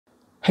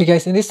Hey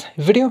guys, in this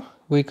video,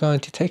 we're going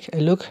to take a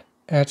look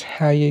at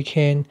how you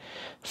can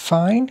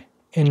find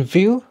and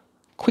view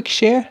quick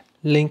share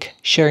link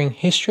sharing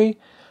history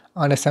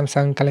on the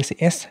Samsung Galaxy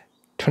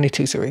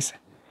S22 series.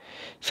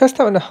 First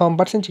up, on the home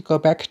button, you go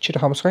back to the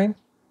home screen,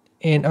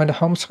 and on the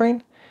home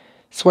screen,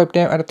 swipe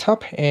down at the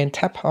top and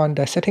tap on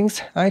the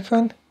settings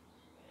icon.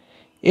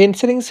 In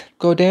settings,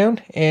 go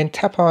down and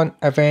tap on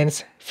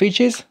advanced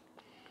features.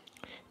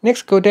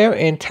 Next, go down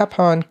and tap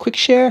on quick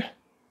share.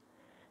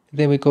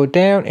 Then we go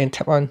down and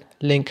tap on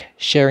link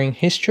sharing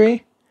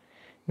history.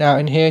 Now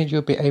in here,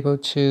 you'll be able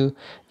to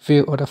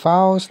view all the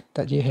files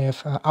that you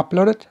have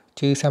uploaded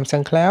to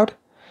Samsung Cloud.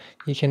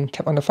 You can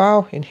tap on the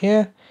file in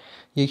here.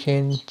 You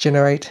can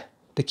generate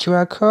the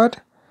QR code.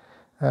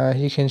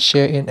 You can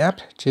share in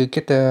app to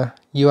get the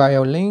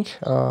URL link,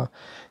 or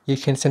you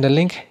can send a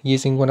link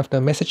using one of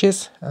the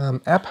messages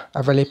app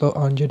available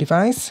on your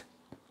device.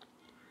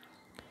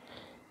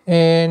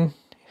 And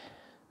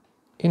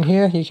in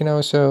here, you can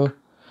also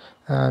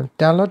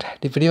download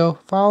the video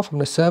file from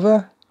the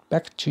server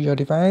back to your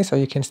device, or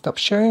you can stop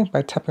sharing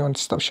by tapping on the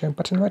stop sharing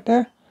button right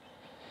there.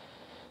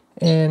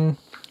 And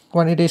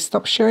when it is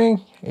stop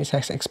sharing, it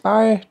has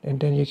expired, and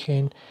then you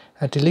can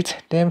delete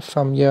them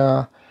from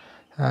your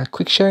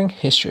quick sharing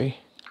history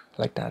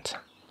like that.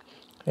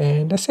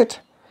 And that's it.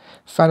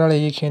 Finally,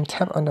 you can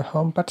tap on the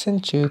home button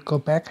to go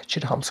back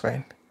to the home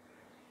screen.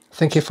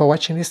 Thank you for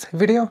watching this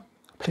video.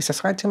 Please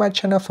subscribe to my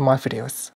channel for more videos.